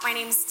My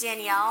name's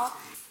Danielle.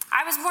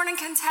 I was born in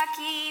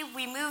Kentucky.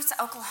 We moved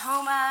to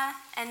Oklahoma,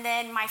 and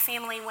then my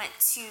family went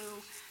to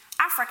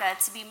Africa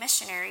to be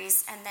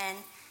missionaries. And then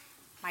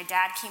my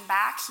dad came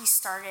back. He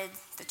started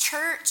the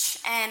church,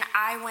 and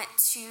I went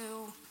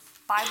to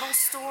Bible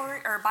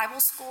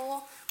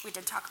school. We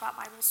did talk about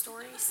Bible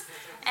stories.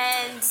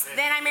 And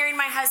then I married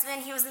my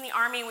husband. He was in the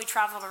Army, and we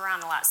traveled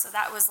around a lot. So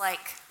that was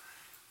like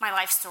my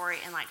life story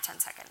in like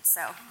 10 seconds.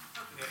 So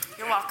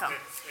you're welcome.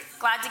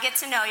 Glad to get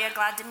to know you.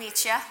 Glad to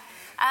meet you.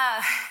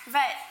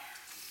 But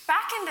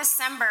back in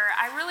December,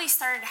 I really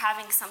started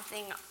having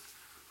something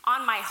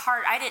on my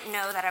heart. I didn't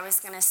know that I was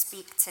going to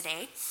speak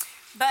today,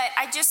 but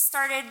I just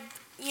started,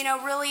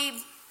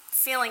 really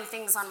feeling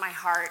things on my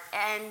heart,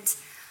 and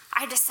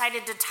I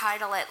decided to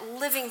title it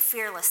Living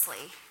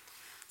Fearlessly.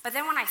 But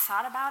then when I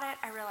thought about it,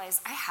 I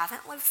realized I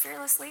haven't lived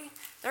fearlessly.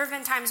 There have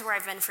been times where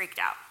I've been freaked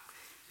out.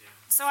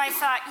 So I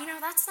thought,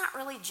 that's not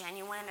really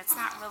genuine. It's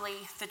not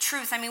really the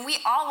truth. I mean, we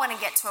all want to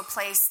get to a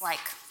place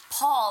like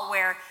Paul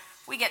where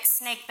we get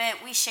snake bit,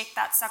 we shake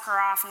that sucker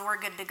off, and we're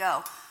good to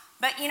go.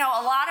 But, a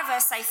lot of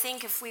us, I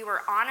think if we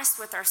were honest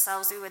with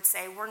ourselves, we would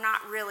say we're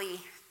not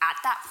really at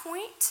that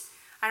point.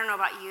 I don't know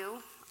about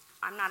you.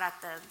 I'm not at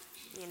the,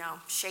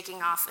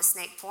 shaking off a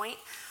snake point.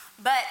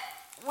 But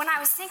when I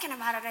was thinking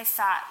about it, I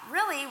thought,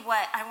 really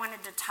what I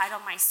wanted to title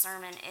my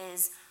sermon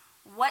is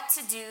What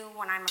to Do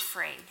When I'm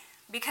Afraid.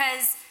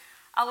 Because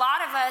a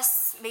lot of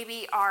us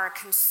maybe are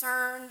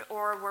concerned,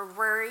 or we're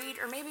worried,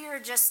 or maybe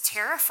you're just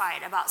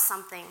terrified about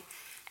something.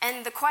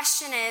 And the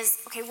question is,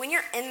 okay, when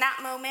you're in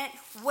that moment,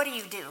 what do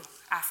you do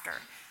after?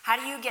 How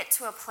do you get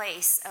to a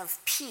place of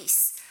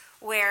peace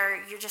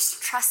where you're just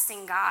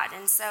trusting God?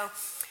 And so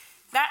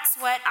that's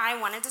what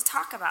I wanted to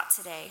talk about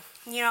today.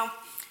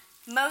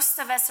 Most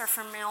of us are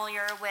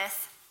familiar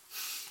with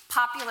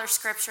popular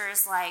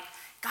scriptures like,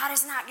 God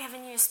has not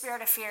given you a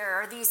spirit of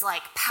fear, or these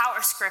like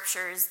power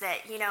scriptures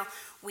that,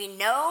 we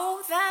know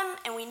them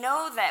and we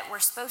know that we're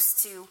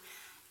supposed to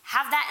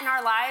have that in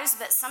our lives,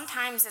 but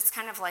sometimes it's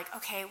kind of like,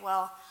 okay,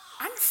 well,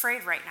 I'm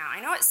afraid right now.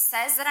 I know it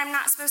says that I'm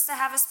not supposed to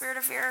have a spirit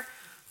of fear,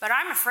 but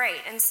I'm afraid.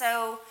 And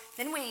so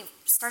then we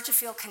start to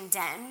feel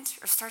condemned,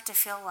 or start to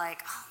feel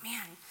like, oh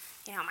man,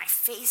 my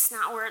faith's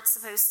not where it's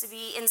supposed to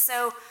be. And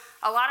so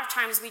a lot of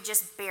times we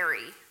just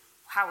bury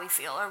how we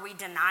feel, or we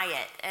deny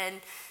it, and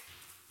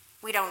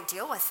we don't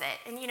deal with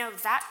it. And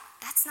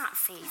that's not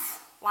faith.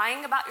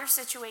 Lying about your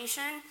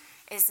situation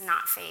is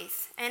not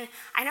faith. And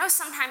I know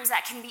sometimes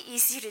that can be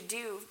easy to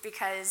do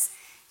because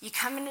you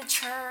come into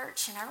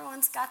church and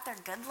everyone's got their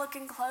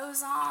good-looking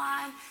clothes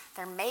on,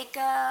 their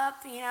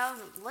makeup,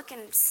 looking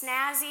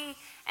snazzy,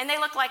 and they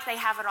look like they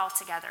have it all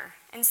together.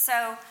 And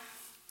so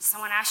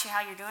someone asks you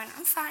how you're doing,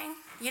 I'm fine.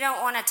 You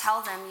don't want to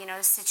tell them,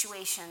 the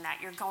situation that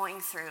you're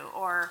going through,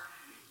 or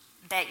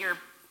that you're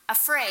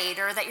afraid,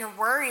 or that you're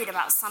worried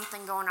about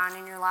something going on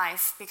in your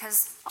life,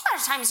 because a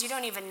lot of times you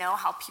don't even know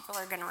how people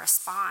are going to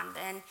respond.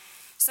 And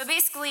so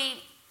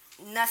basically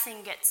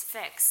nothing gets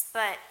fixed.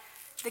 But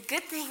the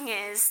good thing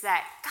is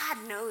that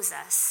God knows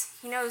us.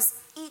 He knows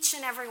each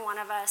and every one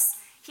of us.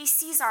 He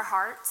sees our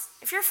hearts.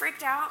 If you're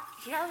freaked out,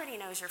 he already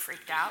knows you're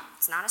freaked out.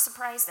 It's not a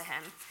surprise to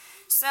him.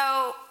 So,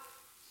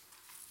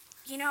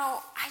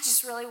 I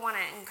just really want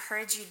to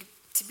encourage you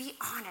to be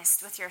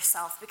honest with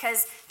yourself,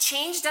 because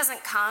change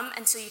doesn't come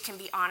until you can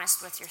be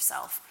honest with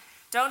yourself.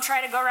 Don't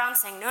try to go around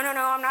saying, no,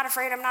 I'm not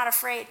afraid, I'm not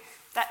afraid.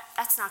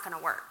 That's not going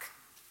to work.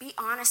 Be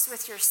honest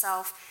with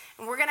yourself,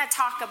 and we're going to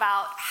talk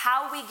about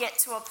how we get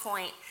to a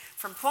point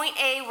from point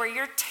A where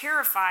you're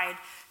terrified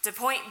to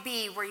point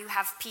B where you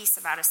have peace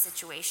about a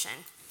situation.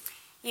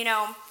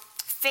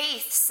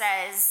 Faith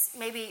says,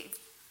 maybe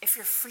if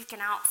you're freaking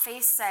out,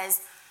 faith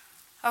says,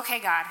 okay,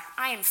 God,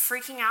 I am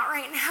freaking out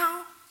right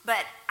now,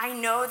 but I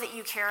know that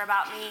you care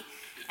about me,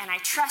 and I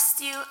trust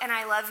you, and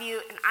I love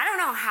you, and I don't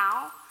know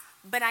how,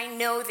 but I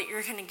know that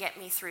you're going to get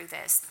me through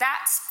this.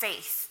 That's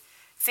faith.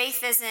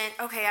 Faith isn't,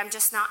 okay, I'm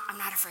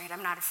not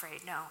afraid.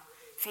 No.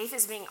 Faith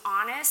is being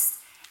honest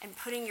and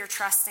putting your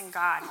trust in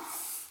God.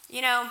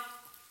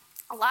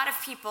 A lot of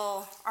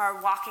people are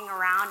walking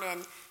around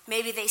and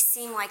maybe they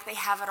seem like they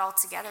have it all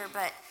together,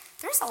 but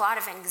there's a lot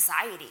of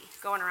anxiety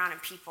going around in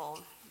people,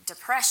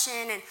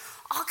 depression, and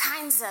all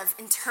kinds of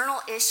internal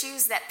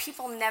issues that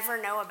people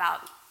never know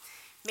about.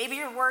 Maybe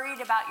you're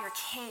worried about your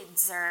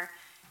kids, or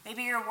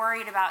maybe you're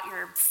worried about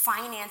your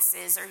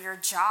finances, or your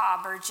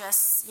job, or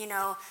just,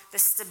 the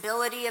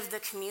stability of the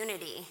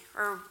community,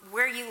 or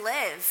where you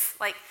live.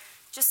 Like,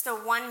 just a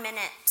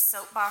 1-minute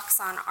soapbox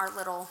on our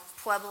little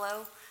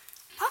Pueblo.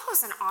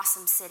 Pueblo's an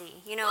awesome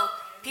city.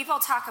 People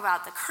talk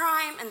about the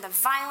crime and the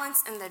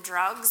violence and the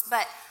drugs,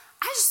 but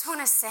I just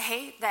want to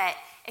say that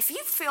if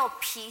you feel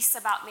peace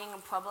about being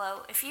in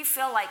Pueblo, if you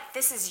feel like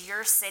this is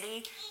your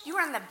city, you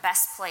are in the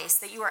best place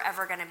that you are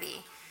ever going to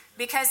be.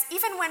 Because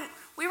even when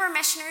we were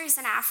missionaries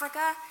in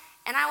Africa,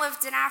 and I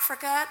lived in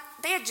Africa,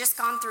 they had just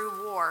gone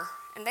through war,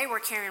 and they were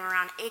carrying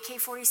around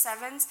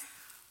AK-47s.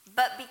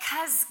 But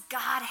because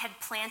God had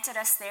planted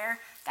us there,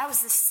 that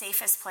was the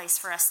safest place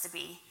for us to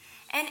be.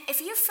 And if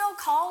you feel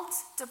called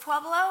to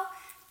Pueblo,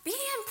 be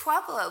in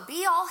Pueblo,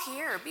 be all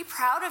here, be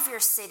proud of your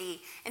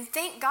city, and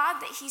thank God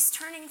that he's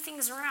turning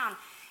things around.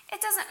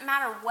 It doesn't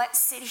matter what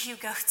city you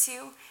go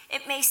to.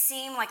 It may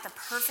seem like the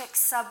perfect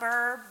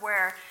suburb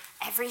where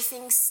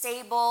everything's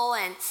stable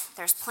and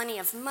there's plenty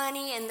of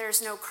money and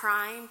there's no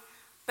crime.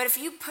 But if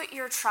you put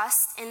your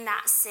trust in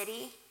that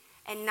city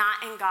and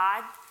not in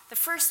God, the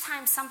first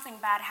time something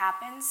bad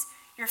happens,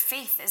 your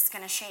faith is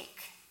going to shake.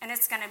 And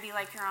it's going to be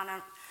like you're on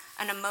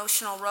an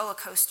emotional roller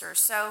coaster.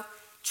 So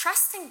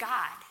trust in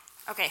God.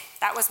 Okay,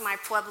 that was my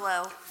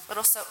Pueblo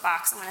little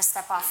soapbox. I'm going to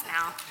step off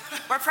now.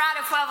 We're proud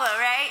of Pueblo,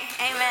 right?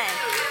 Amen.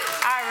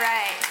 All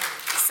right.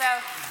 So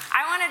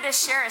I wanted to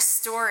share a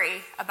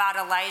story about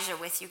Elijah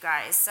with you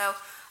guys. So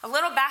a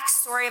little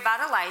backstory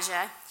about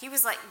Elijah. He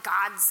was like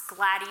God's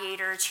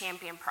gladiator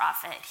champion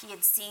prophet. He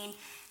had seen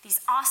these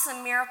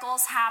awesome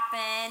miracles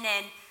happen,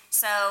 and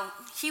so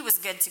he was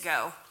good to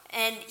go.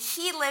 And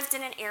he lived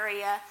in an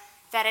area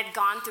that had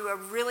gone through a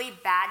really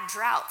bad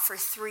drought for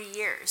 3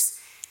 years.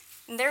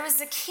 And there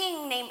was a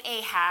king named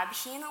Ahab.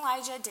 He and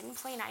Elijah didn't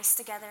play nice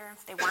together.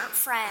 They weren't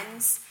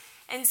friends.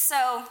 And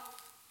so,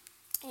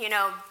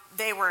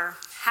 they were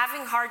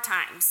having hard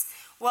times.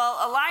 Well,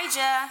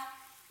 Elijah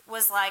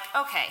was like,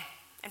 okay.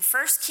 In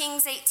 1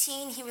 Kings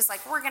 18, he was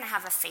like, we're going to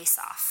have a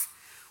face-off.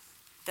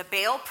 The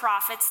Baal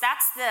prophets,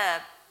 that's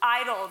the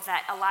idol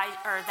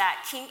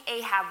that King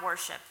Ahab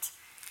worshipped.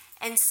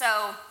 And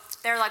so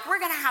they're like, we're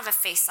going to have a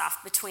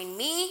face-off between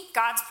me,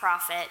 God's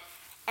prophet,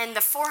 and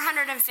the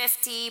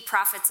 450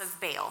 prophets of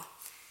Baal.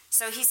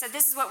 So he said,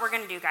 this is what we're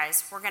going to do,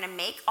 guys. We're going to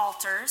make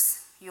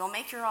altars. You'll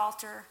make your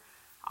altar.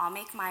 I'll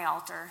make my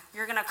altar.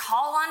 You're going to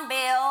call on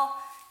Baal,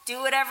 do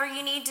whatever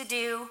you need to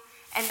do.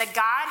 And the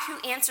God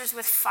who answers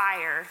with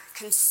fire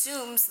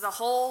consumes the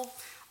whole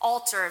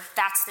altar.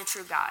 That's the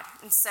true God.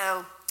 And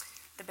so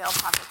the Baal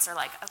prophets are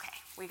like, okay,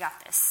 we got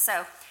this.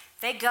 So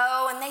they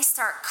go and they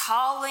start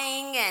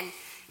calling, and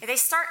they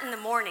start in the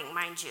morning,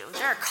 mind you.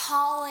 They're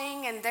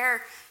calling and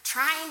they're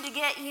trying to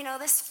get,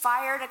 this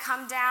fire to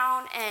come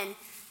down, and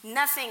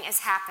nothing is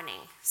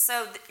happening.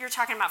 So you're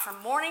talking about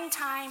from morning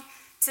time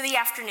to the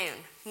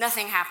afternoon,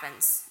 nothing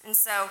happens. And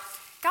so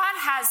God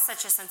has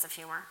such a sense of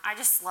humor. I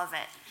just love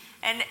it.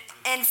 And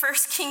in 1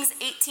 Kings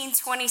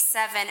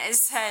 18:27, it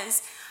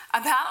says,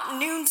 about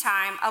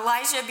noontime,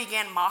 Elijah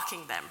began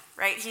mocking them,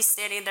 right? He's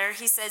standing there.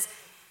 He says,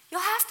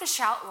 you'll have to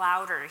shout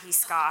louder, he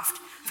scoffed,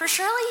 for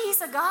surely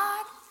he's a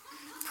god.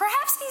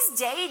 Perhaps he's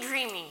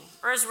daydreaming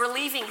or is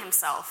relieving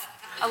himself.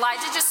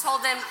 Elijah just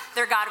told them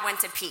their God went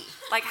to pee.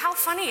 Like, how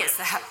funny is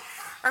that?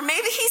 Or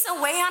maybe he's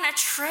away on a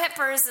trip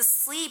or is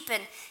asleep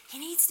and he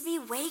needs to be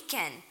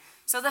wakened.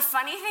 So the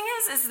funny thing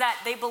is that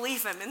they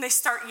believe him and they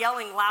start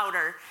yelling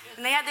louder.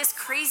 And they had this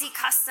crazy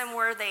custom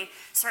where they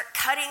start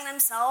cutting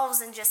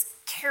themselves and just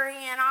carrying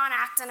on,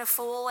 acting a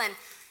fool, and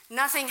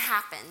nothing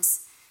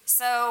happens.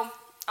 So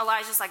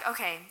Elijah's like,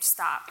 okay,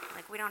 stop.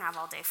 Like, we don't have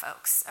all day,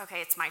 folks.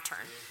 Okay, it's my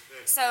turn.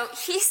 So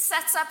he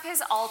sets up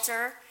his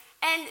altar,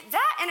 and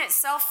that in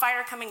itself,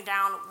 fire coming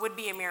down, would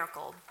be a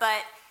miracle.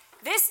 But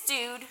this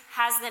dude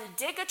has them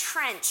dig a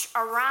trench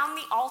around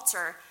the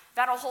altar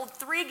that'll hold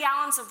 3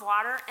 gallons of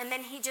water, and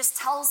then he just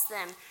tells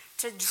them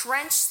to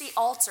drench the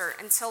altar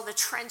until the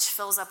trench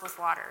fills up with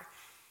water.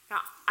 Now,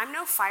 I'm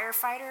no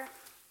firefighter,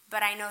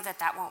 but I know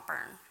that won't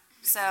burn.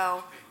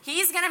 So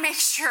he's going to make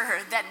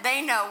sure that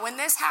they know when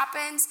this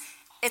happens,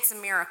 it's a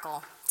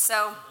miracle.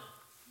 So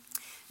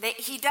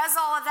he does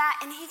all of that,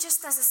 and he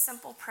just does a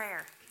simple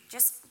prayer.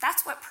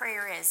 That's what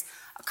prayer is,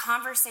 a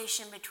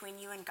conversation between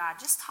you and God,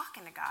 just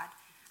talking to God,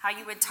 how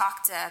you would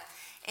talk to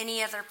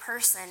any other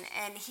person.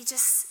 And he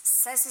just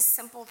says his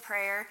simple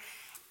prayer,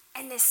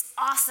 and this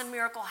awesome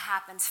miracle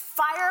happens.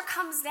 Fire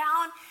comes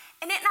down,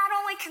 and it not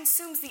only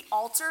consumes the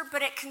altar,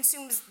 but it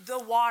consumes the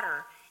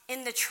water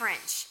in the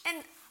trench.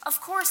 And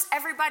of course,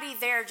 everybody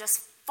there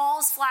just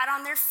falls flat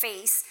on their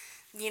face.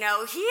 He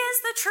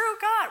is the true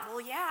God.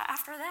 Well, yeah,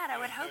 after that, I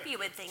would hope you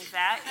would think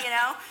that,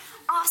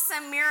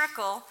 Awesome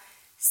miracle.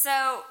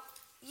 So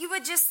you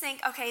would just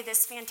think, okay,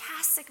 this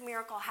fantastic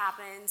miracle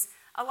happens.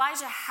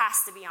 Elijah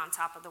has to be on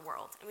top of the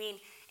world. I mean,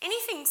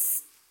 anything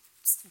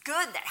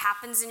good that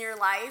happens in your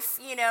life,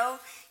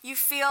 you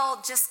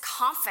feel just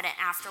confident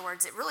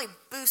afterwards. It really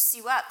boosts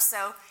you up.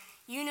 So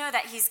you know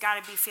that he's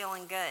got to be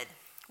feeling good.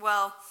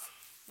 Well,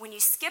 when you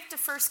skip to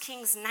 1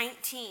 Kings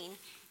 19,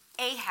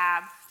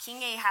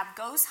 King Ahab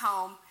goes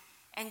home,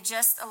 and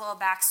just a little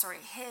backstory,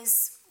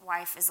 his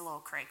wife is a little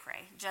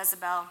cray-cray.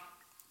 Jezebel,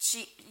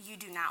 you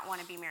do not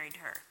want to be married to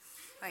her.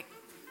 Like,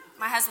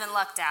 my husband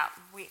lucked out.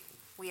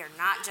 We are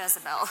not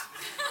Jezebel.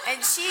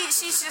 And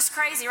she's just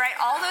crazy, right?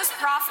 All those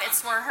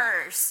prophets were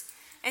hers.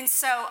 And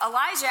so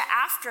Elijah,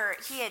 after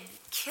he had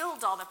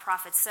killed all the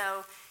prophets,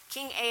 so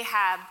King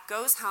Ahab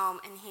goes home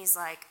and he's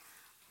like,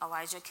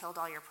 Elijah killed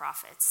all your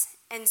prophets.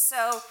 And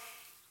so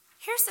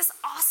here's this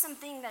awesome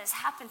thing that has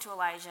happened to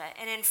Elijah.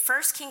 And in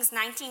 1 Kings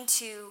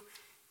 19:2,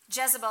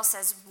 Jezebel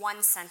says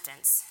one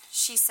sentence.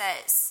 She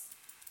says,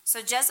 so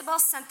Jezebel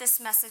sent this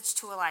message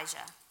to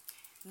Elijah.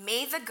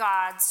 May the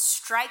gods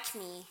strike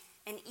me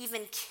and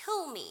even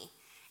kill me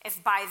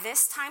if by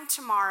this time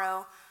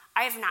tomorrow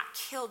I have not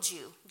killed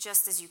you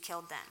just as you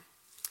killed them.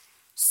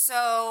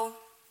 So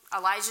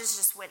Elijah's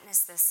just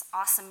witnessed this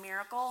awesome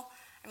miracle.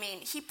 I mean,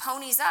 he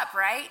ponies up,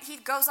 right? He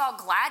goes all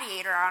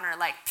gladiator on her,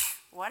 like,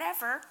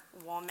 whatever,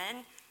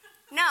 woman.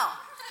 No,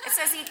 it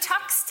says he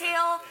tucks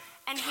tail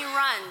and he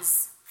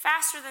runs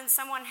faster than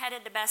someone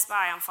headed to Best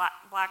Buy on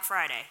Black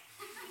Friday.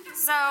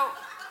 So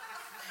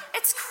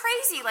it's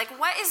crazy. Like,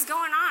 what is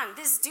going on?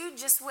 This dude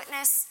just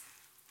witnessed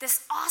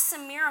this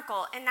awesome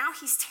miracle, and now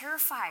he's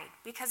terrified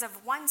because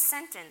of one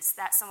sentence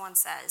that someone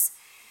says.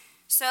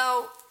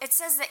 So it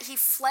says that he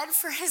fled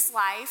for his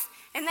life,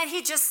 and then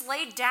he just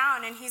laid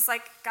down, and he's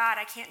like, God,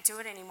 I can't do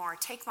it anymore.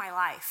 Take my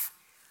life.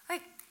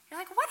 Like, you're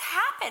like, what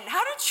happened?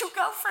 How did you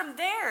go from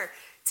there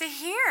to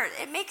here?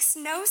 It makes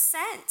no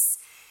sense.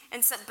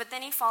 And so, but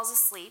then he falls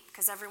asleep,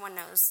 because everyone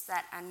knows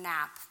that a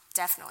nap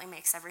definitely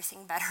makes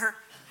everything better.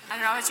 I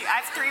don't know about you.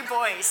 I have 3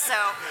 boys, so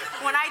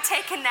when I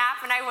take a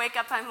nap and I wake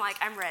up, I'm like,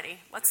 I'm ready.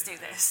 Let's do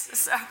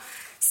this.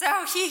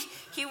 So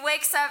he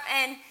wakes up,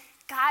 and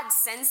God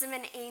sends him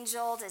an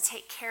angel to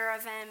take care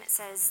of him. It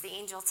says the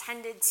angel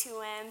tended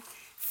to him,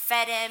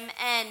 fed him,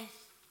 and,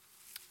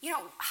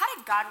 how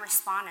did God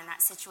respond in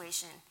that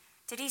situation?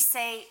 Did he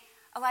say,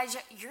 Elijah,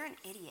 you're an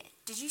idiot.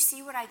 Did you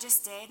see what I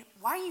just did?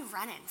 Why are you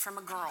running from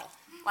a girl?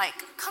 Like,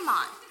 come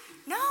on.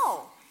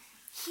 No.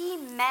 He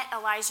met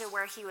Elijah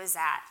where he was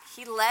at.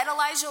 He let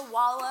Elijah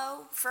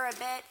wallow for a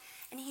bit,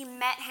 and he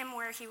met him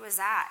where he was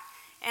at.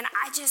 And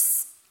I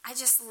just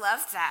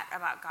loved that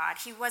about God.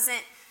 He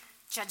wasn't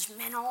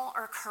judgmental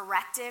or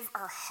corrective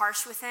or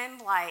harsh with him,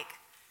 like,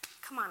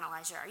 come on,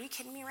 Elijah, are you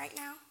kidding me right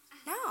now?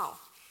 No.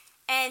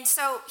 And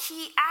so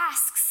he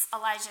asks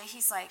Elijah,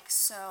 he's like,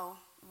 so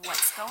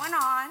what's going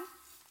on?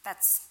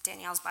 That's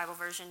Danielle's Bible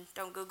version.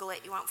 Don't Google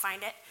it, you won't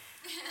find it.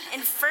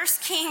 In 1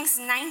 Kings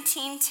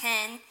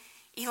 19:10,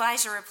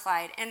 Elijah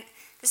replied, and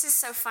this is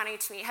so funny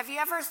to me. Have you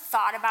ever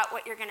thought about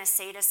what you're going to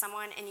say to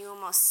someone and you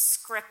almost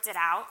script it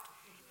out?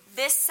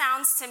 This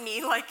sounds to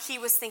me like he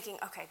was thinking,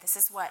 okay, this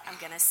is what I'm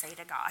going to say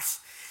to God.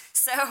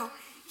 So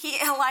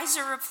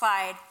Elijah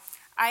replied,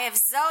 I have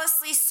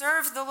zealously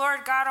served the Lord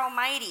God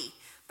Almighty,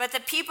 but the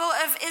people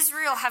of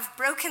Israel have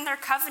broken their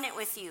covenant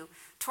with you,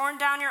 torn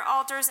down your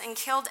altars, and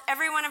killed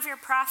every one of your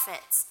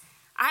prophets.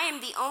 I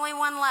am the only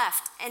one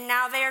left, and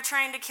now they are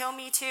trying to kill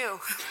me too.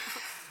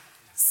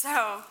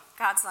 So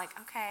God's like,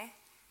 okay.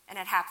 And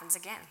it happens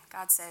again.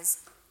 God says,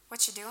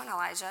 what you doing,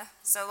 Elijah?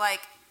 So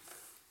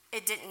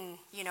it didn't,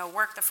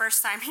 work the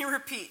first time. He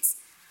repeats,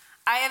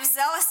 I have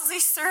zealously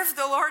served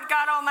the Lord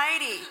God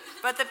Almighty,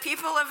 but the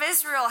people of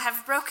Israel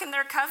have broken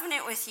their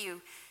covenant with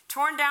you,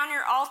 torn down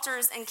your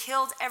altars, and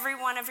killed every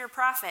one of your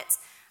prophets.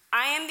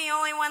 I am the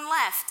only one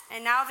left,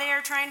 and now they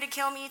are trying to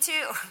kill me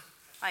too.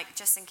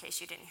 Just in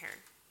case you didn't hear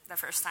the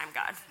first time,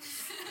 God.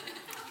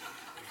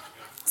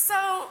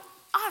 So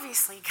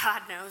obviously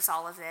God knows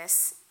all of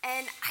this,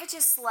 and I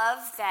just love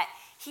that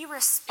he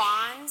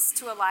responds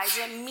to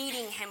Elijah,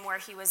 meeting him where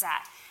he was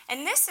at.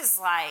 And this is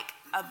like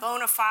a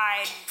bona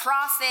fide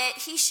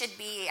prophet. He should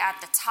be at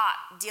the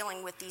top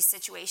dealing with these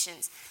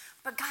situations.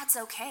 But God's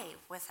okay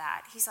with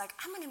that. He's like,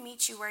 I'm going to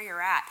meet you where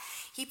you're at.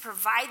 He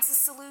provides a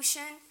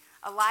solution.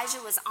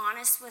 Elijah was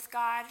honest with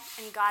God,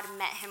 and God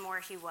met him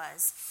where he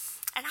was.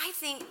 And I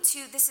think,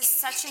 too, this is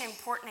such an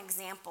important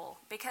example,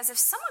 because if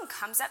someone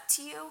comes up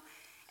to you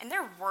and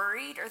they're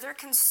worried or they're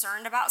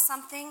concerned about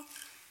something,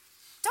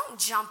 don't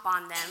jump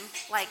on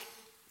them,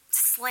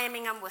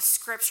 slamming them with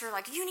scripture,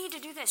 you need to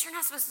do this, you're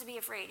not supposed to be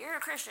afraid, you're a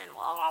Christian,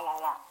 blah, blah, blah,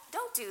 blah.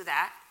 Don't do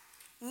that.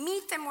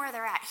 Meet them where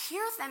they're at.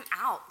 Hear them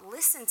out.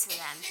 Listen to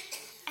them.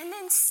 And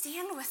then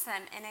stand with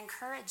them and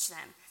encourage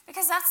them,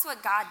 because that's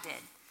what God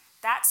did.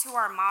 That's who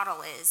our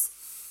model is.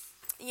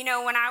 When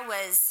I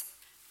was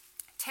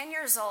 10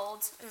 years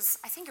old,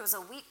 I think it was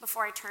a week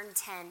before I turned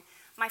 10,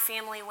 my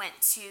family went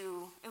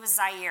to, it was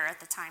Zaire at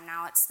the time,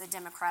 now it's the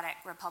Democratic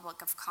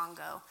Republic of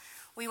Congo.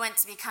 We went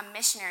to become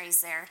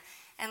missionaries there.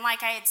 And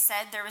like I had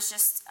said, there was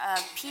just a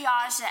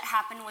pillage that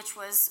happened, which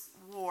was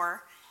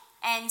war.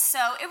 And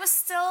so it was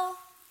still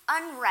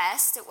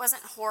unrest. It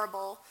wasn't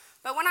horrible.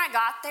 But when I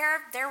got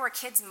there, there were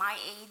kids my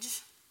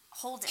age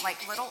holding,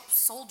 little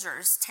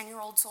soldiers,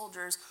 10-year-old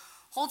soldiers,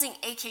 holding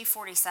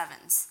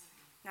AK-47s.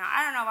 Now,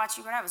 I don't know about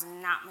you, but I was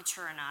not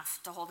mature enough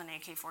to hold an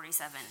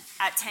AK-47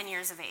 at 10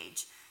 years of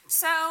age.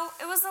 So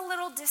it was a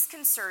little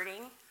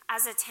disconcerting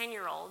as a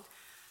 10-year-old.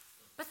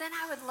 But then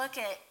I would look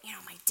at,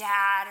 my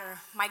dad or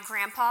my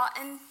grandpa,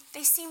 and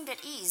they seemed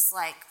at ease,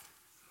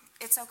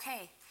 it's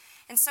okay.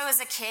 And so as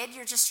a kid,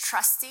 you're just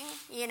trusting,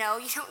 you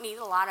don't need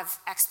a lot of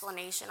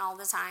explanation all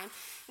the time.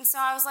 And so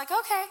I was like,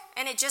 okay.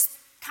 And it just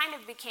kind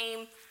of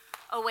became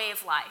a way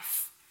of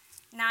life.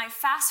 Now, I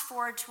fast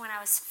forward to when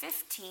I was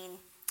 15,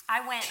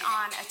 I went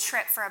on a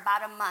trip for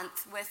about a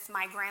month with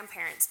my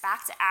grandparents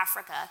back to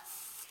Africa.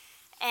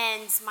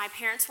 And my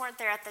parents weren't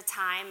there at the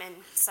time, and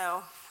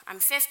so I'm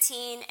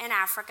 15 in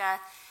Africa,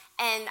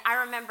 and I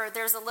remember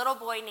there's a little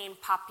boy named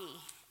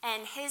Papi,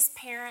 and his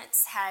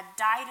parents had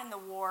died in the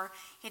war.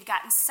 He had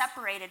gotten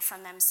separated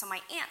from them, so my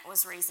aunt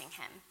was raising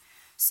him.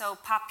 So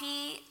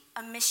Papi,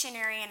 a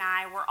missionary, and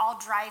I were all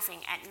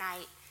driving at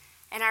night,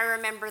 And I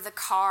remember the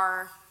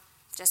car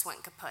just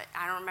went kaput.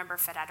 I don't remember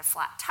if it had a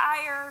flat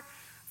tire,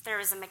 if there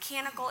was a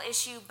mechanical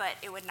issue, but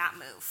it would not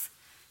move.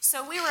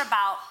 So we were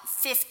about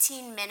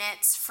 15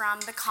 minutes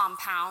from the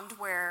compound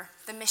where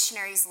the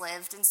missionaries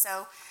lived. And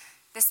so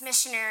this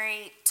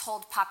missionary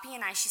told Poppy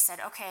and I, she said,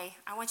 okay,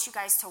 I want you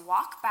guys to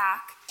walk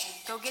back,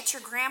 go get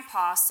your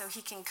grandpa so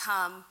he can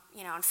come,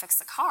 and fix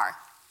the car.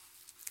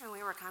 And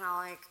we were kind of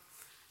like,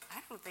 I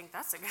don't think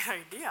that's a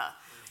good idea.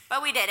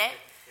 But we did it.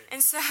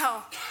 And so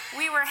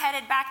we were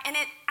headed back. And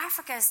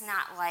Africa is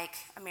not like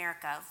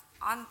America.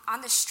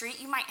 On the street,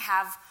 you might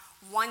have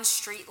one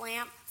street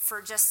lamp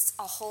for just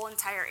a whole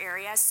entire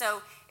area.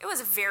 So it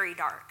was very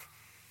dark.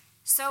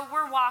 So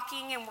we're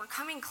walking and we're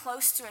coming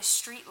close to a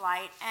street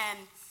light,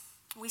 and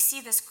we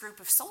see this group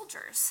of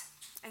soldiers.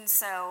 And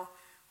so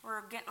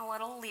we're getting a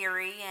little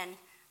leery, and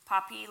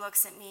Poppy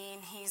looks at me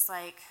and he's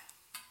like,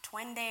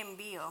 Twende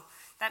mbio.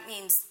 That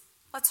means,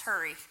 let's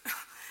hurry.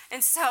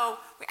 And so,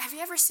 have you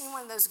ever seen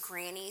one of those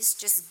grannies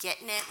just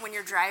getting it when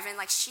you're driving?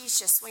 Like, she's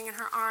just swinging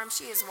her arms,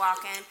 she is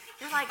walking.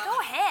 You're like, go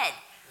ahead.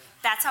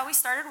 That's how we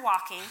started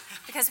walking,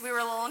 because we were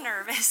a little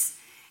nervous.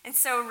 And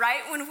so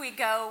right when we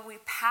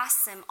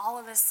pass them, all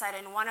of a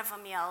sudden, one of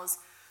them yells,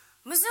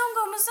 Mzungu,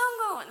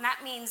 Mzungu. And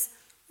that means,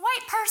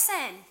 white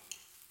person,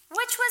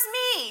 which was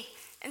me.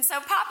 And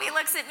so Poppy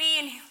looks at me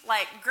and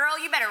like, girl,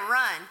 you better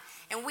run.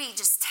 And we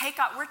just take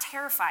off. We're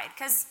terrified,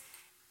 because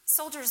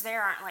soldiers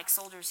there aren't like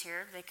soldiers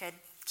here. They could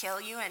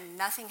kill you and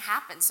nothing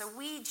happens. So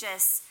we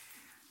just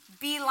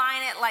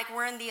beeline it like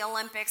we're in the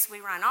Olympics. We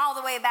run all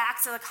the way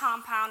back to the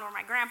compound where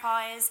my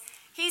grandpa is.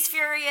 He's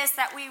furious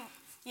that we,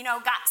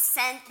 got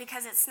sent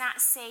because it's not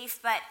safe.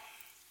 But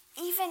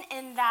even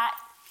in that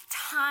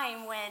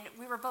time when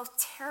we were both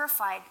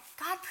terrified,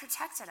 God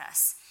protected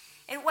us.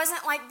 It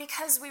wasn't like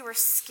because we were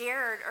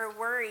scared or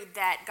worried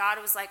that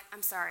God was like,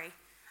 I'm sorry,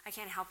 I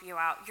can't help you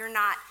out. You're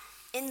not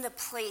in the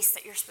place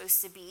that you're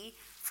supposed to be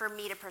for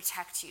me to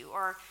protect you.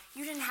 Or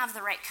you didn't have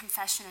the right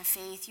confession of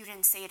faith. You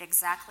didn't say it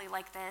exactly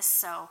like this,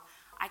 so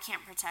I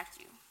can't protect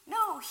you.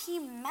 No, he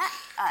met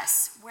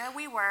us where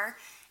we were,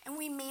 and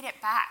we made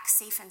it back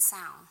safe and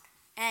sound.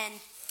 And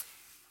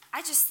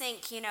I just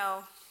think,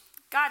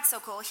 God's so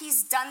cool.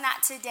 He's done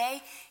that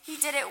today. He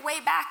did it way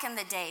back in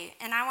the day.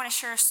 And I want to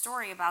share a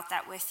story about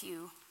that with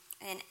you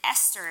in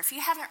Esther. If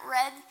you haven't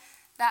read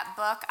that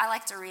book, I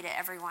like to read it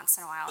every once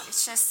in a while.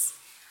 It's just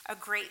a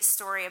great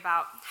story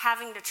about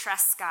having to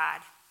trust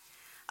God.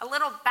 A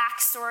little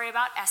backstory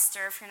about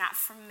Esther, if you're not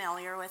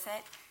familiar with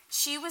it.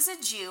 She was a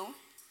Jew,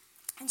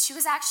 and she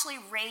was actually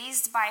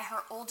raised by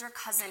her older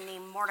cousin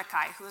named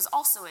Mordecai, who was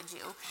also a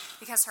Jew,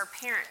 because her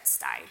parents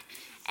died.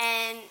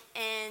 And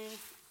in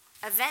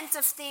event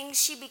of things,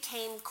 she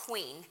became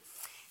queen.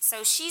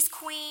 So she's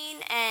queen,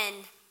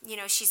 and,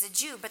 she's a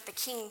Jew, but the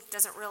king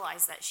doesn't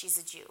realize that she's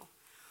a Jew.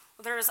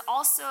 Well, there is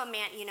also a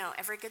man,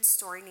 every good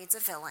story needs a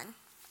villain.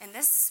 In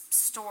this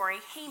story,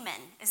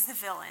 Haman is the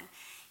villain.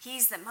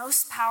 He's the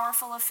most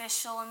powerful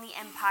official in the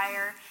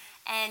empire,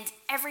 and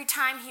every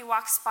time he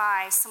walks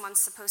by, someone's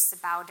supposed to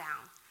bow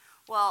down.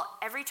 Well,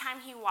 every time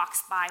he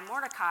walks by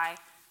Mordecai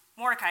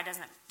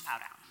doesn't bow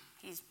down.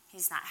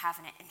 He's not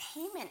having it. And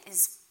Haman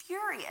is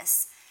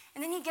furious.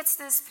 And then he gets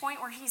to this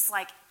point where he's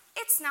like,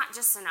 it's not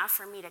just enough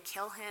for me to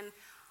kill him.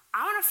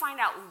 I want to find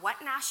out what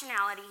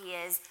nationality he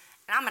is,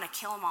 and I'm going to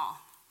kill them all.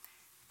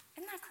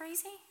 Isn't that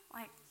crazy?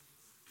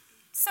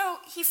 So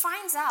he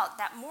finds out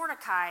that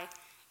Mordecai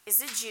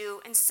is a Jew,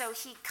 and so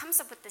he comes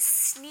up with this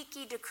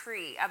sneaky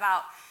decree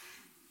about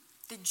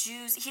the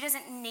Jews. He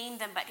doesn't name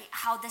them, but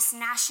how this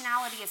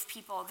nationality of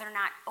people, they're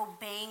not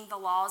obeying the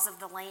laws of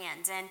the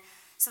land. And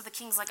so the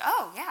king's like,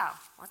 oh, yeah,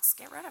 let's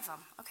get rid of them.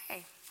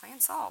 Okay, plan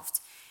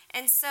solved.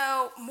 And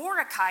so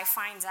Mordecai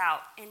finds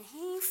out, and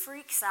he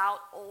freaks out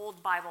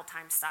old Bible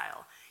time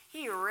style.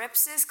 He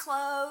rips his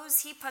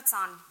clothes. He puts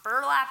on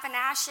burlap and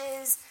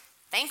ashes.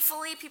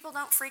 Thankfully, people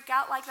don't freak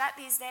out like that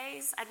these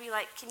days. I'd be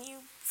like, can you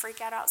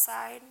freak out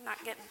outside?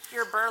 Not get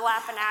your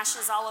burlap and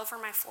ashes all over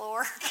my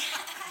floor.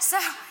 So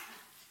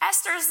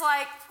Esther's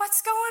like,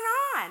 what's going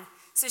on?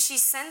 So she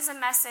sends a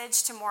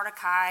message to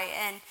Mordecai,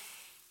 and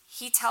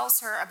he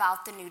tells her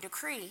about the new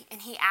decree,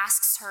 and he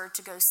asks her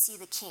to go see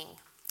the king.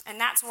 And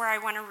that's where I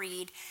want to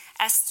read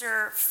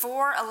Esther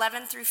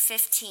 4:11 through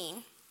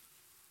 15.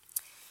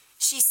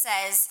 She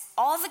says,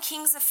 all the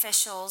king's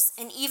officials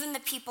and even the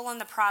people in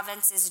the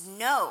provinces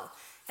know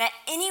that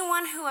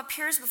anyone who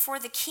appears before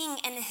the king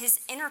in his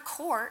inner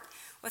court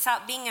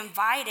without being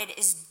invited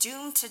is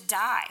doomed to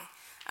die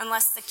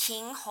unless the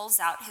king holds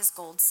out his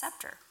gold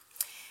scepter.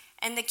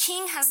 And the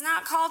king has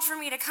not called for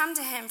me to come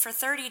to him for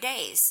 30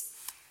 days.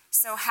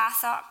 So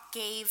Hathach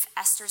gave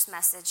Esther's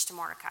message to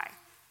Mordecai.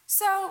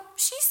 So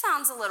she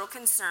sounds a little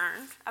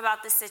concerned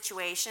about the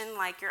situation,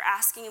 like you're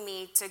asking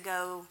me to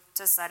go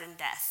to sudden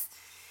death.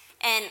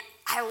 And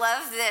I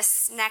love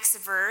this next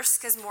verse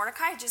because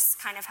Mordecai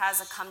just kind of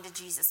has a come to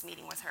Jesus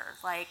meeting with her.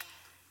 Like,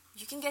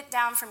 you can get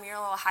down from your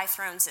little high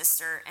throne,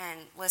 sister,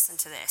 and listen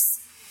to this.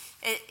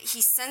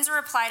 He sends a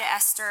reply to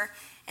Esther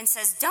and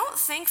says, don't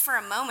think for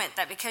a moment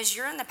that because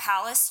you're in the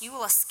palace, you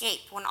will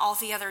escape when all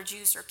the other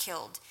Jews are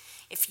killed.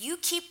 If you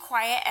keep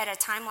quiet at a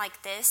time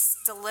like this,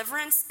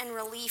 deliverance and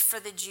relief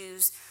for the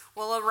Jews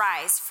will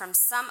arise from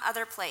some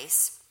other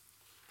place,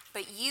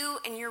 but you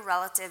and your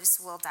relatives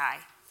will die.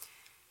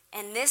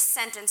 And this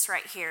sentence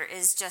right here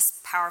is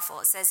just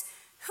powerful. It says,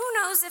 who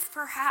knows if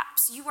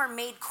perhaps you are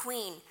made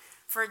queen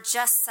for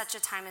just such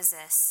a time as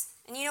this?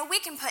 And we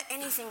can put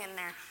anything in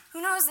there.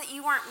 Who knows that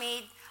you weren't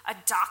made a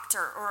doctor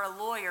or a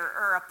lawyer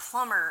or a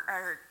plumber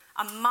or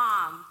a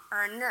mom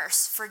or a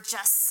nurse for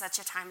just such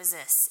a time as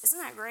this? Isn't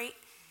that great?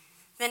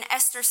 Then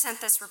Esther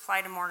sent this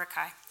reply to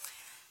Mordecai.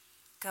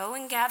 Go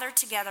and gather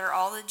together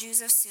all the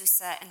Jews of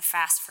Susa and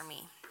fast for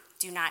me.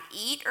 Do not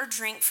eat or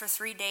drink for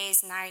 3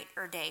 days, night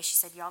or day. She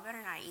said, y'all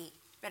better not eat.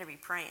 Better be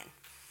praying.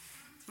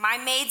 My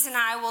maids and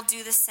I will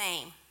do the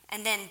same.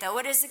 And then, though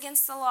it is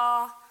against the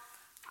law,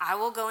 I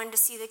will go in to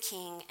see the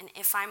king, and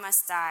if I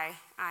must die,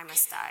 I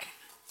must die.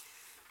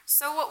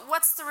 So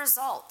what's the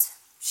result?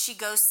 She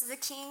goes to the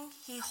king.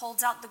 He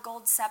holds out the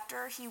gold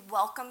scepter. He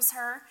welcomes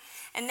her.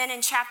 And then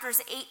in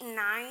chapters 8 and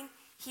 9,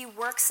 he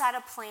works out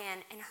a plan,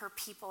 and her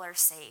people are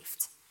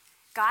saved.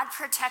 God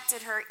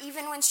protected her.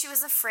 Even when she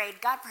was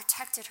afraid, God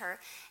protected her,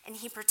 and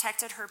he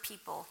protected her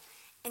people.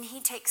 And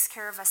he takes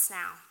care of us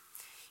now.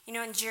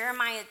 In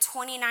Jeremiah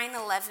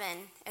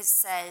 29:11, it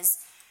says,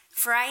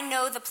 for I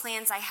know the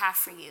plans I have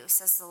for you,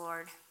 says the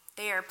Lord.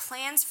 They are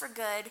plans for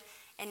good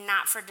and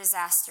not for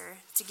disaster,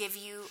 to give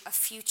you a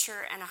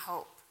future and a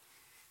hope.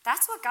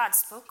 That's what God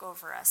spoke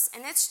over us.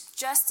 And it's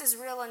just as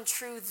real and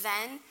true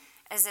then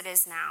as it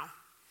is now.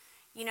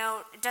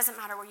 It doesn't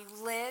matter where you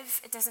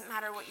live. It doesn't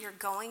matter what you're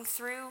going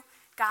through.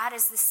 God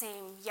is the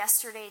same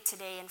yesterday,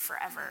 today, and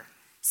forever.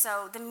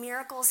 So the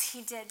miracles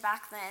he did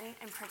back then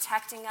in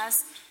protecting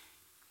us,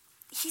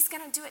 he's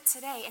going to do it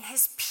today. And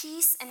his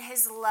peace and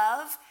his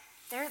love,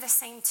 they're the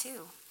same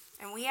too.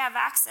 And we have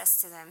access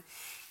to them.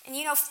 And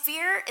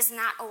fear is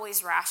not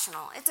always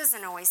rational. It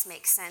doesn't always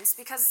make sense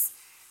because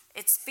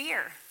it's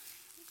fear.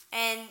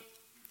 And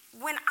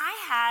when I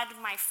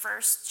had my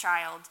first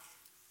child,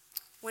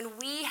 when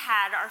we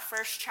had our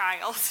first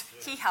child,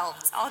 he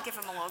helped. I'll give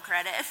him a little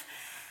credit.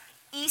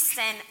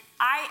 Easton,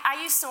 I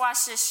used to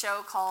watch this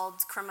show called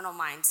Criminal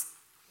Minds,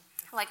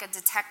 like a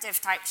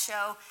detective type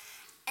show.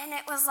 And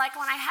it was like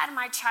when I had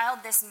my child,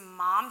 this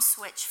mom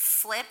switch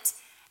flipped,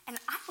 and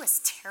I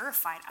was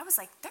terrified. I was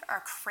like,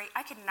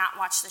 I could not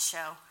watch the show.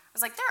 I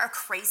was like, there are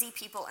crazy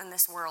people in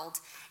this world.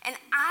 And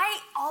I,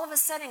 all of a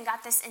sudden,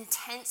 got this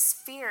intense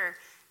fear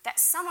that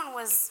someone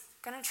was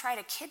going to try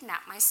to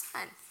kidnap my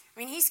son.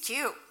 He's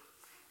cute.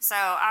 So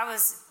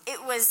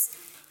it was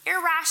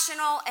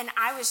irrational, and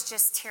I was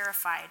just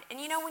terrified. And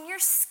when you're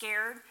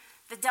scared,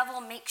 the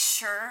devil makes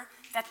sure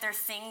that there are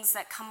things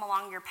that come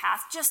along your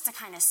path just to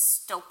kind of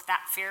stoke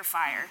that fear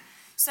fire.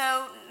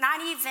 So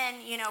not even,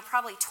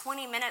 probably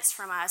 20 minutes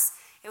from us,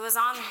 it was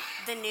on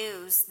the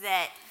news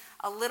that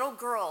a little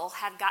girl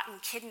had gotten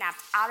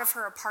kidnapped out of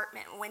her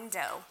apartment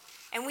window.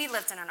 And we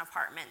lived in an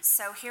apartment.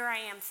 So here I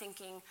am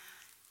thinking,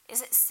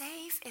 is it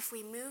safe if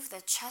we move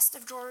the chest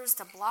of drawers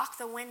to block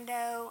the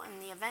window in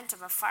the event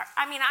of a fire?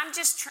 I'm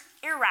just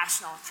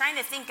irrational, trying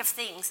to think of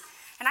things.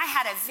 And I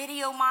had a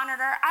video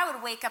monitor. I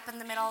would wake up in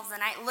the middle of the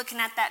night looking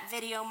at that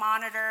video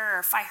monitor, or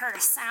if I heard a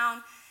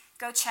sound,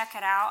 go check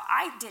it out.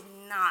 I did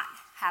not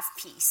have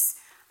peace.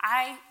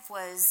 I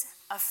was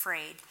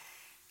afraid.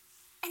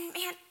 And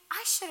man,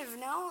 I should have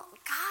known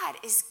God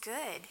is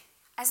good.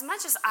 As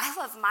much as I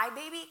love my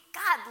baby,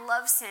 God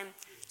loves him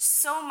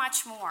so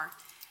much more.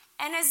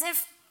 And as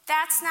if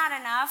that's not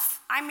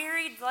enough, I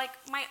married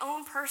my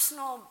own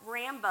personal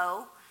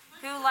Rambo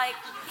who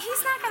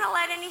he's not going to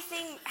let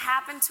anything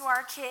happen to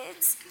our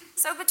kids.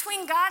 So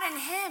between God and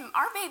him,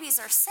 our babies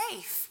are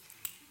safe.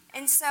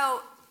 And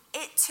so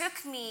it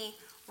took me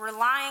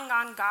relying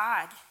on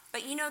God.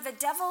 But the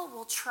devil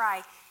will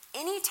try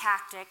any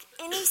tactic,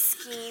 any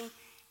scheme,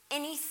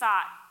 any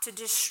thought to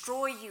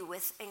destroy you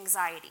with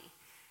anxiety.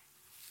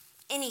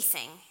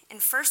 Anything. In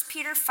 1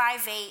 Peter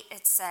 5:8,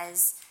 it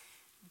says,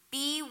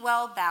 be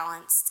well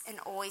balanced and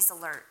always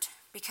alert,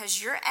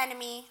 because your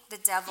enemy, the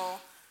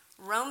devil,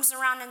 roams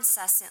around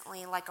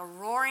incessantly like a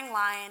roaring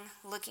lion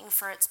looking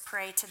for its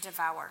prey to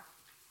devour.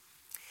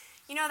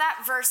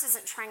 That verse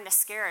isn't trying to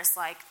scare us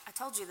like, I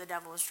told you the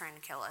devil was trying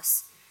to kill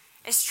us.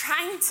 It's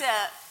trying to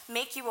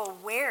make you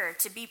aware,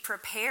 to be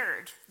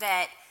prepared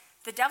that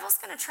the devil's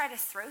going to try to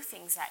throw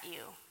things at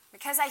you.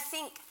 Because I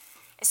think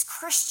as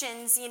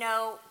Christians,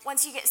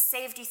 once you get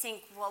saved, you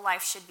think, well,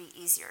 life should be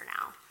easier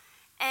now.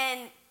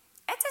 And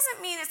it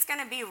doesn't mean it's going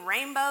to be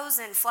rainbows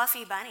and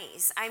fluffy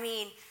bunnies.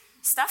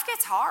 Stuff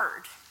gets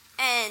hard.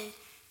 And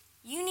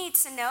you need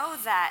to know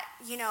that,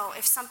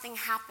 if something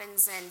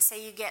happens and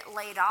say you get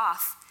laid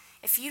off,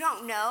 if you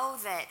don't know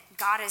that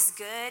God is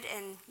good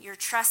and you're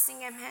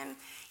trusting in him,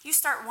 you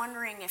start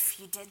wondering if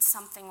you did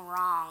something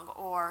wrong,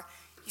 or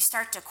you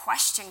start to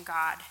question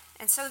God.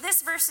 And so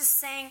this verse is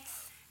saying,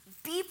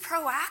 be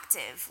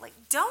proactive.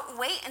 Don't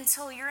wait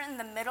until you're in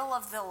the middle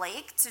of the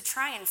lake to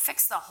try and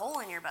fix the hole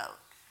in your boat.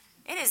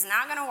 It is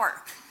not going to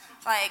work.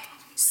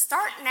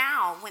 Start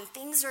now when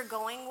things are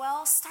going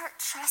well. Start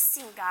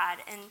trusting God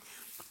and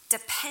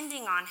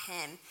depending on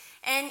him.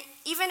 And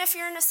even if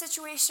you're in a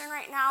situation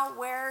right now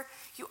where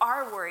you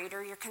are worried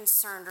or you're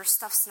concerned or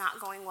stuff's not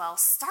going well,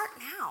 start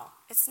now.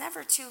 It's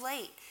never too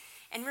late.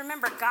 And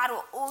remember, God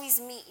will always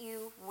meet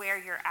you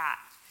where you're at.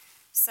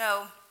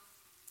 So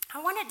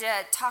I wanted to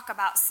talk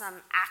about some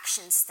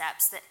action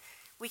steps that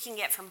we can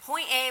get from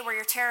point A, where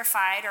you're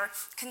terrified or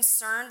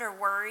concerned or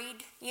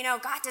worried.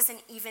 God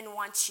doesn't even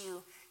want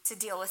you to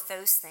deal with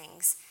those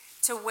things,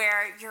 to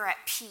where you're at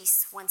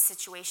peace when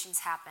situations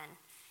happen.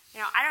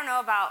 I don't know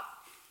about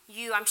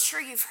you. I'm sure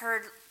you've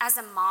heard, as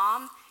a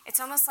mom, it's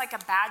almost like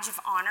a badge of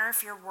honor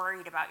if you're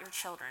worried about your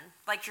children.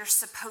 Like you're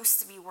supposed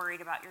to be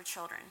worried about your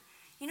children.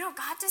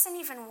 God doesn't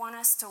even want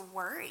us to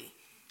worry.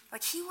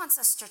 Like he wants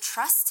us to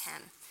trust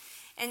him.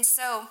 And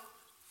so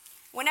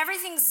when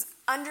everything's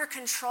under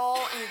control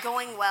and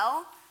going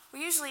well,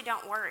 we usually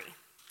don't worry.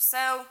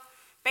 So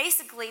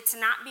basically, to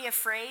not be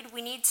afraid,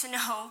 we need to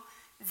know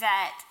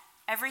that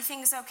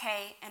everything's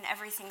okay and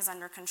everything's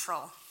under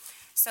control.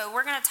 So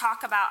we're going to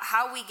talk about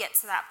how we get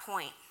to that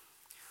point.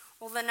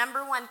 Well, the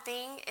number one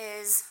thing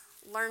is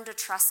learn to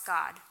trust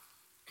God.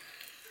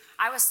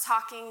 I was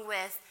talking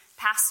with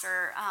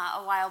Pastor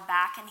a while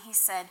back, and he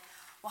said,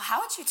 well,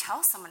 how would you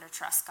tell someone to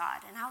trust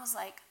God? And I was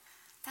like,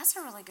 that's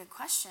a really good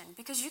question,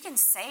 because you can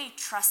say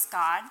trust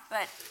God,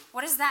 but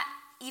what does that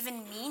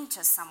even mean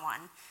to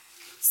someone?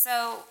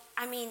 So,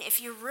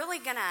 if you're really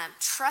going to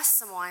trust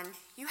someone,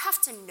 you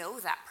have to know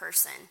that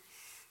person.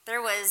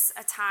 There was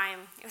a time,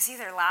 it was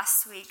either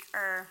last week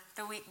or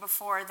the week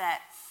before,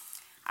 that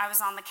I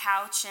was on the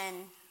couch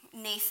and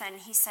Nathan,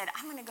 he said,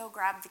 I'm going to go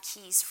grab the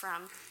keys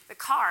from the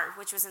car,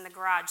 which was in the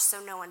garage,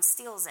 so no one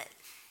steals it.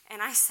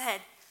 And I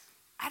said,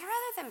 I'd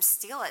rather them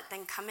steal it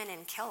than come in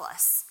and kill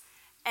us.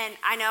 And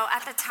I know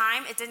at the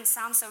time it didn't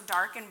sound so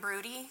dark and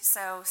broody,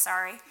 so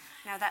sorry.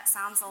 I know that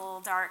sounds a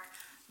little dark.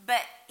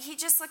 But he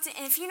just looked at,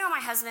 and if you know my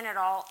husband at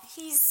all,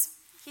 he's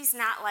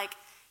not like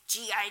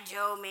G.I.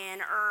 Joe man,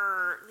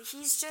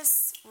 he's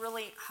just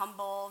really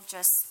humble,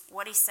 just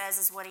what he says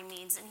is what he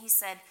means. And he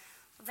said,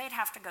 well, they'd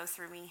have to go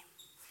through me.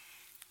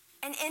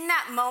 And in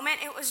that moment,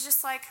 it was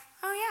just like,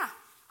 oh yeah,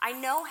 I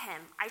know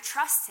him, I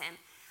trust him.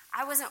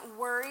 I wasn't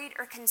worried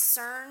or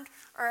concerned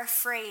or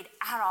afraid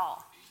at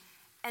all.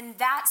 And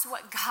that's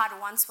what God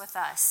wants with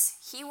us.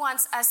 He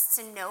wants us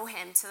to know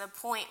him to the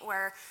point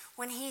where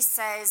when he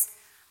says,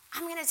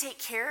 I'm going to take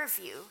care of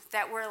you,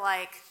 that we're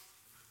like,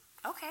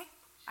 okay,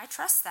 I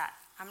trust that.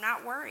 I'm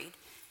not worried.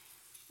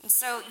 And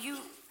so you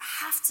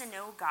have to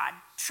know God.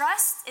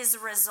 Trust is a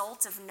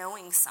result of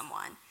knowing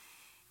someone.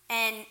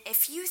 And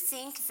if you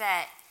think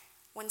that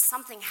when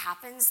something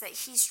happens that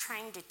he's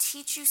trying to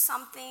teach you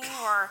something,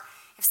 or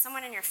if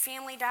someone in your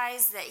family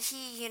dies that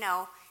he,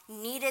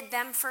 needed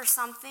them for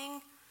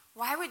something,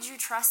 why would you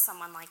trust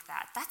someone like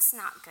that? That's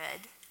not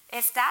good.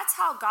 If that's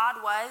how God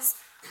was,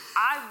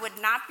 I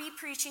would not be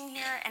preaching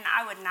here and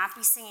I would not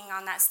be singing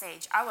on that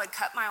stage. I would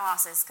cut my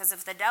losses, because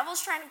if the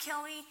devil's trying to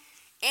kill me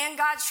and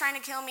God's trying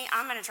to kill me,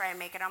 I'm going to try and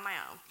make it on my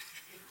own.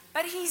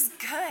 But he's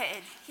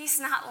good. He's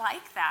not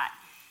like that.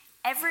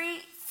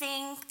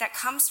 Everything that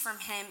comes from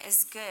him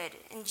is good.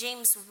 In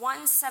James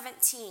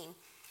 1:17,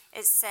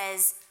 it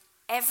says,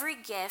 every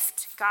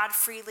gift God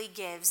freely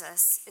gives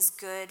us is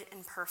good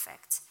and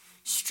perfect,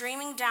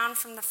 streaming down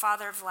from the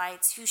Father of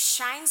lights, who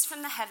shines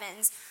from the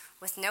heavens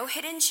with no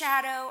hidden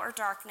shadow or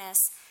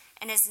darkness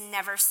and is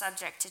never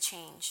subject to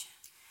change.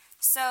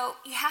 So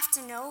you have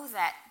to know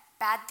that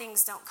bad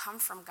things don't come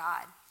from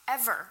God,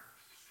 ever.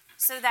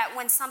 So that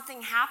when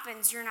something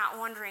happens, you're not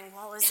wondering,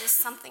 well, is this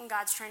something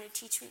God's trying to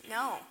teach me?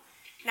 No.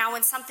 Now,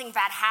 when something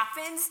bad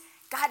happens,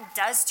 God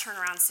does turn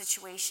around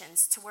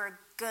situations to where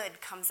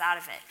good comes out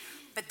of it.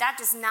 But that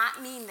does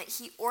not mean that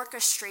he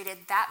orchestrated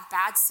that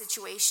bad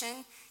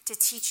situation to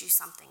teach you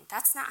something.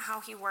 That's not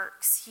how he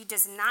works. He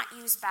does not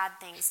use bad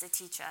things to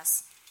teach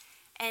us.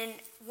 And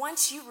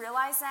once you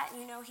realize that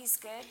and you know he's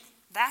good,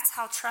 that's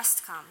how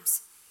trust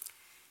comes.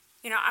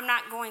 I'm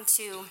not going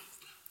to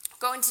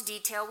go into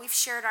detail. We've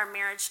shared our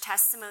marriage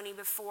testimony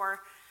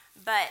before,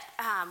 but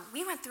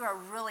we went through a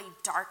really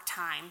dark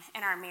time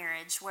in our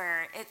marriage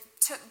where it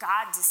took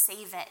God to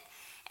save it.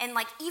 And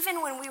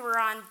even when we were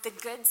on the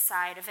good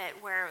side of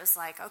it, where it was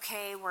like,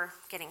 okay, we're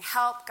getting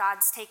help,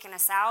 God's taking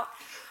us out,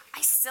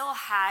 I still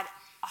had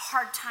a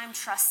hard time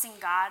trusting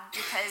God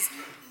because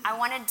I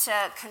wanted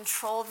to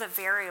control the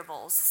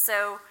variables.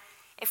 So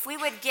if we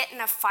would get in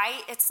a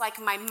fight, it's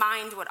like my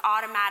mind would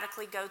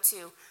automatically go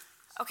to,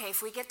 okay,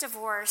 if we get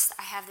divorced,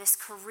 I have this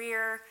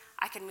career,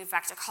 I can move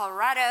back to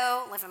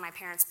Colorado, live in my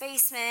parents'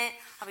 basement,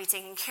 I'll be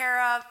taken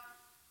care of.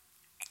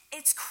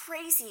 It's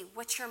crazy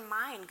what your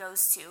mind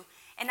goes to.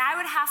 And I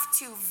would have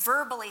to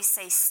verbally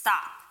say,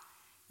 stop.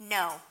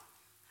 No,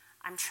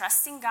 I'm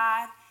trusting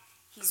God.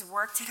 He's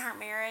worked in our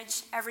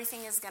marriage.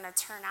 Everything is going to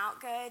turn out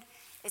good.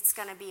 It's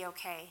going to be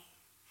okay.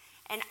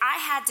 And I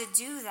had to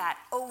do that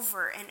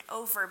over and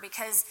over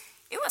because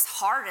it was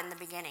hard in the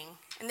beginning.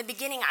 In the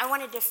beginning, I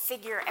wanted to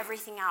figure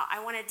everything out.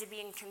 I wanted to be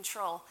in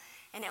control.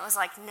 And it was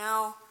like,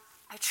 no,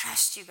 I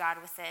trust you, God,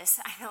 with this.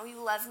 I know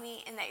you love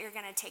me and that you're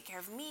going to take care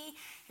of me.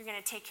 You're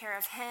going to take care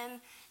of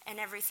him, and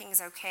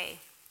everything's okay.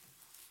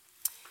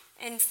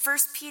 In 1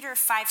 Peter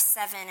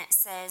 5:7, it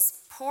says,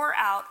 pour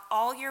out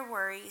all your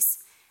worries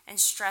and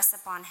stress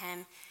upon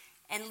him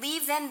and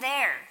leave them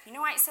there. You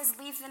know why it says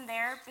leave them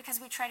there?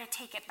 Because we try to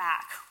take it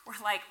back.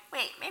 We're like,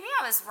 wait, maybe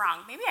I was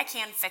wrong. Maybe I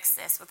can fix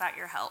this without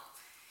your help.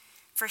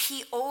 For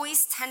he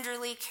always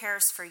tenderly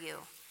cares for you.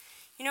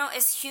 You know,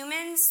 as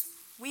humans,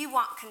 we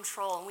want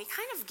control, and we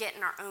kind of get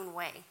in our own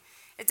way.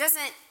 It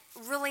doesn't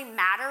really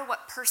matter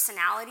what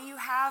personality you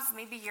have.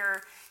 Maybe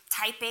you're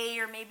type A,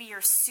 or maybe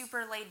you're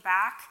super laid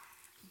back.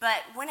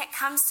 But when it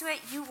comes to it,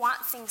 you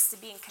want things to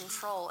be in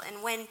control.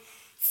 And when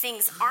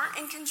things aren't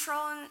in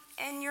control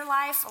in your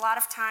life, a lot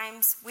of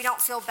times we don't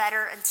feel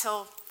better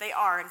until they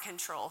are in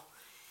control.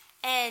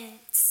 And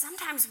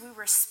sometimes we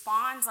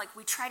respond like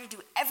we try to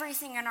do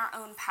everything in our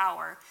own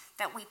power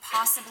that we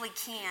possibly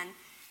can.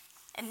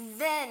 And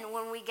then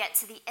when we get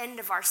to the end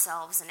of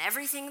ourselves and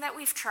everything that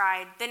we've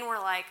tried, then we're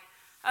like,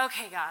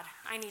 okay, God,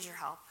 I need your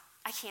help.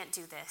 I can't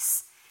do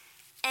this.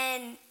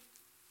 And,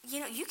 you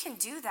know, you can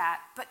do that,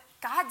 but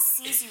God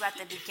sees you at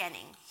the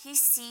beginning. He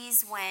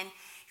sees when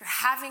you're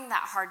having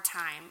that hard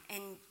time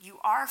and you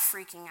are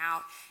freaking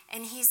out.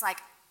 And he's like,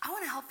 I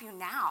want to help you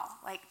now.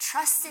 Like,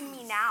 trust in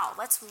me now.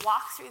 Let's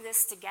walk through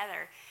this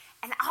together,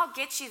 and I'll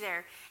get you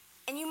there.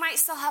 And you might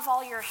still have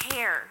all your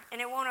hair, and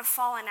it won't have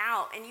fallen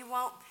out, and you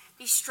won't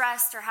be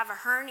stressed or have a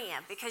hernia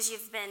because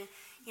you've been,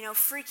 you know,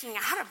 freaking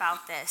out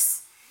about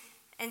this.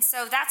 And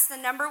so that's the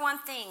number one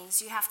thing.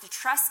 You have to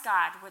trust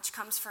God, which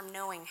comes from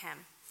knowing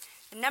him.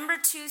 The number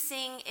two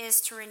thing is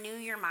to renew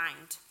your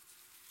mind.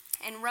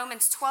 In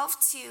Romans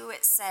 12:2,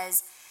 it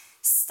says,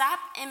 stop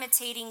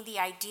imitating the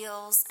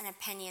ideals and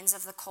opinions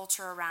of the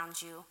culture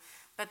around you,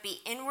 but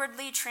be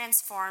inwardly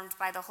transformed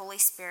by the Holy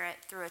Spirit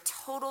through a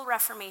total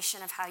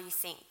reformation of how you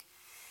think.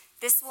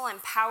 This will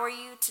empower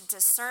you to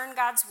discern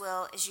God's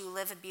will as you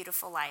live a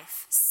beautiful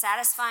life,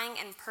 satisfying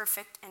and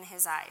perfect in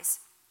his eyes.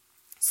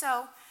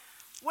 So,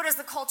 what does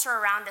the culture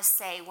around us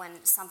say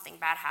when something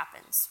bad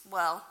happens?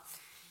 Well,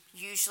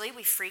 usually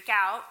we freak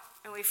out,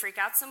 and we freak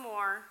out some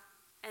more,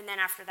 and then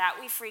after that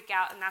we freak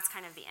out, and that's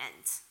kind of the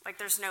end. Like,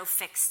 there's no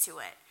fix to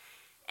it.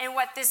 And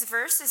what this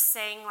verse is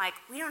saying, like,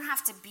 we don't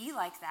have to be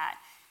like that.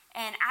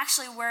 And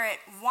actually where it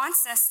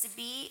wants us to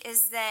be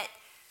is that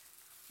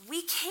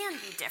we can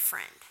be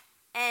different.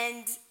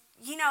 And,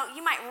 you know,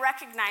 you might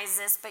recognize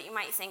this, but you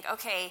might think,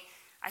 okay,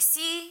 I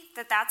see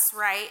that that's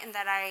right and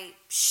that I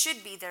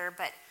should be there,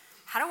 but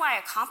how do I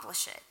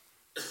accomplish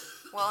it?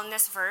 Well, in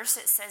this verse,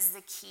 it says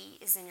the key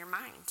is in your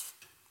mind.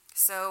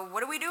 So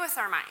what do we do with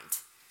our mind?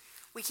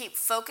 We keep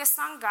focused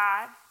on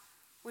God.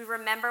 We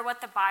remember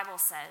what the Bible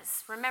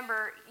says.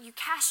 Remember, you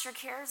cast your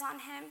cares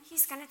on him,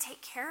 he's going to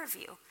take care of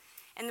you.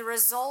 And the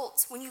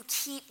result, when you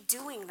keep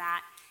doing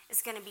that,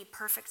 is going to be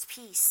perfect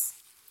peace.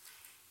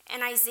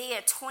 In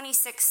Isaiah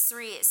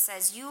 26:3, it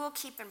says, you will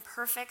keep in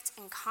perfect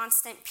and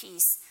constant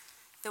peace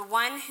the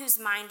one whose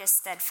mind is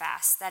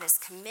steadfast, that is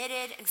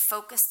committed and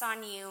focused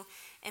on you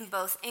in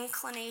both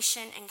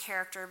inclination and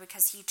character,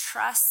 because he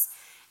trusts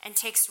and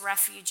takes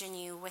refuge in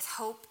you with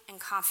hope and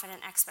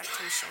confident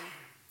expectation.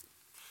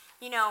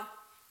 You know,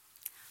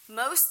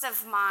 most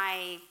of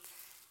my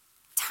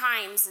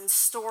times and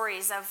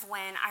stories of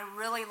when I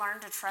really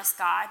learned to trust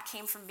God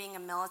came from being a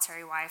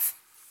military wife.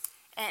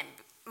 And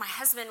my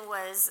husband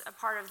was a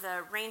part of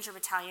the Ranger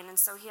Battalion, and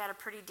so he had a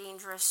pretty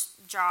dangerous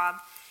job.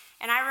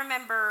 And I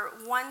remember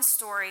one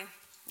story,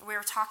 we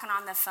were talking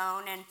on the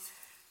phone, and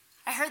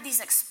I heard these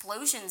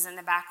explosions in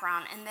the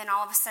background, and then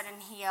all of a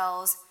sudden he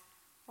yells,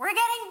 we're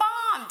getting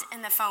bombed,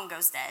 and the phone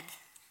goes dead.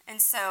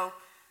 And so,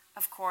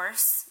 of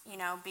course, you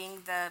know,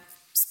 being the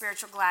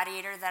spiritual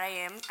gladiator that I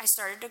am, I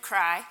started to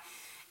cry.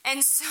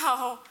 And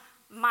so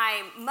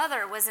my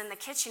mother was in the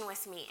kitchen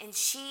with me, and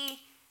she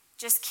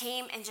just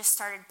came and just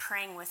started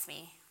praying with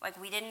me. Like,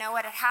 we didn't know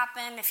what had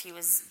happened, if he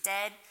was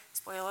dead.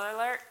 Spoiler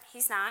alert,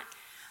 he's not.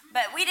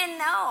 But we didn't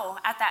know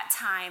at that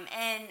time.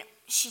 And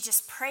she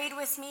just prayed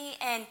with me,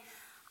 and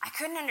I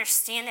couldn't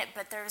understand it,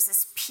 but there was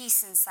this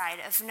peace inside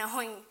of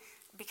knowing,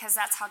 because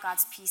that's how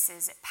God's peace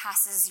is. It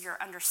passes your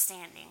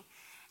understanding.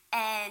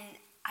 And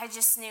I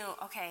just knew,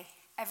 okay,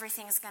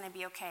 everything's going to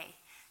be okay.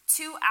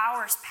 2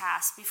 hours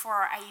passed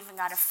before I even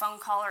got a phone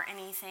call or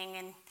anything,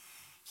 and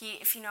he,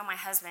 if you know my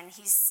husband,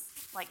 he's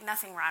like,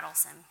 nothing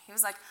rattles him. He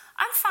was like,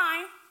 I'm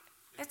fine.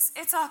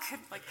 It's all good.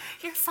 Like,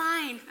 you're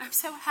fine. I'm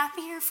so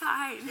happy you're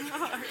fine.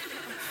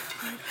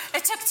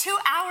 It took 2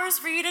 hours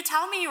for you to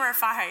tell me you were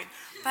fine,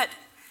 but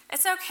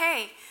it's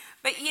okay.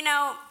 But, you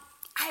know,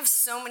 I have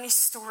so many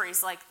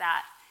stories like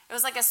that. It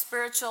was like a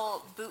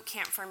spiritual boot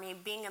camp for me,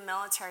 being a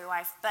military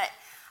wife. But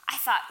I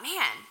thought,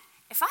 man,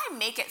 if I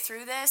make it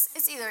through this,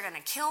 it's either going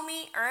to kill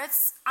me or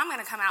I'm going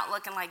to come out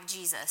looking like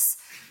Jesus.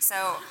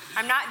 So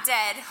I'm not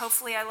dead.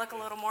 Hopefully I look a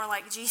little more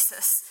like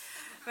Jesus.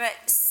 But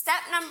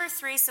step number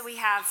 3, so we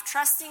have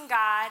trusting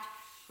God,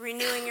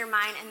 renewing your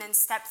mind, and then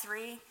step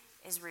 3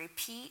 is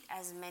repeat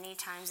as many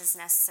times as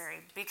necessary.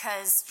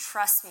 Because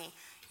trust me,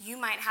 you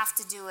might have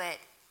to do it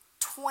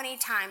 20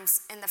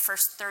 times in the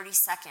first 30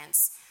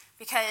 seconds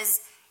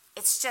because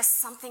it's just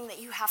something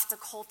that you have to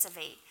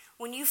cultivate.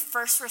 When you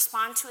first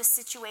respond to a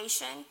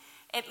situation,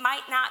 it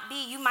might not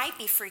be, you might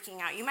be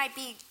freaking out, you might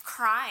be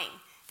crying.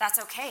 That's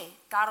okay.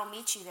 God will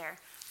meet you there.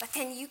 But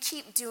then you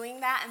keep doing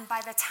that, and by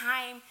the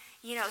time,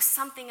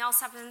 something else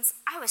happens,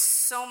 I was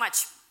so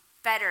much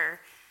better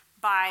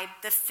by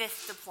the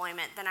 5th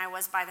deployment than I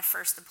was by the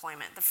first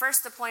deployment. The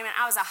first deployment,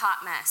 I was a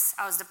hot mess.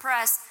 I was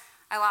depressed.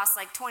 I lost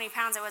like 20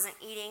 pounds. I wasn't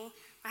eating.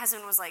 My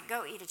husband was like,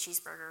 go eat a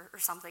cheeseburger or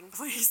something,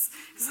 please.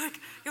 He's like,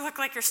 you look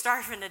like you're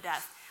starving to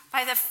death.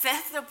 By the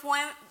 5th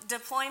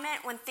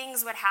deployment, when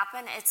things would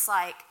happen, it's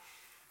like,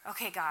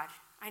 okay, God,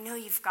 I know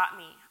you've got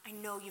me. I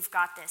know you've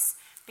got this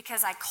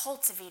because I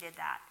cultivated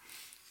that.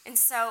 And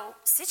so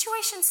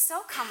situations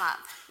still come up,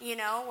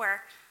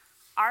 where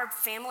our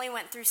family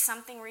went through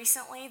something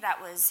recently that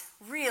was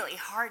really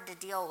hard to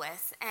deal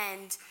with.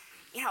 And,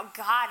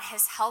 God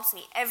has helped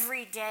me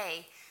every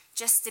day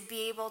just to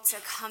be able to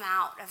come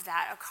out of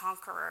that a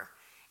conqueror.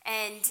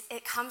 And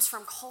it comes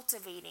from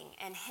cultivating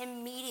and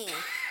him meeting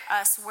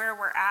us where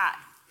we're at.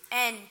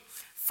 And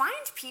find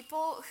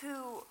people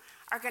who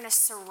are going to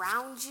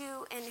surround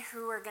you and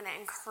who are going to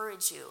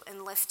encourage you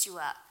and lift you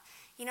up.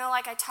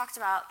 Like I talked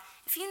about,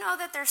 if you know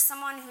that there's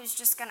someone who's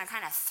just going to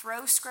kind of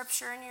throw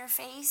scripture in your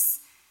face,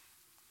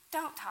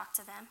 don't talk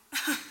to them.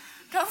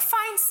 Go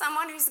find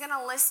someone who's going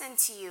to listen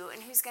to you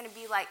and who's going to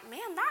be like,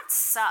 man, that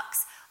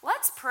sucks.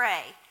 Let's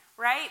pray,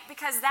 right?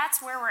 Because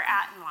that's where we're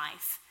at in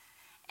life.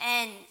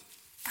 And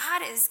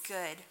God is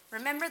good.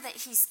 Remember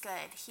that he's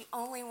good. He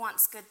only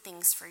wants good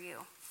things for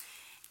you.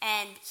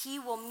 And he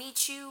will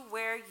meet you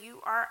where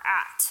you are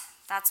at.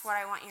 That's what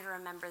I want you to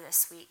remember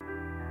this week.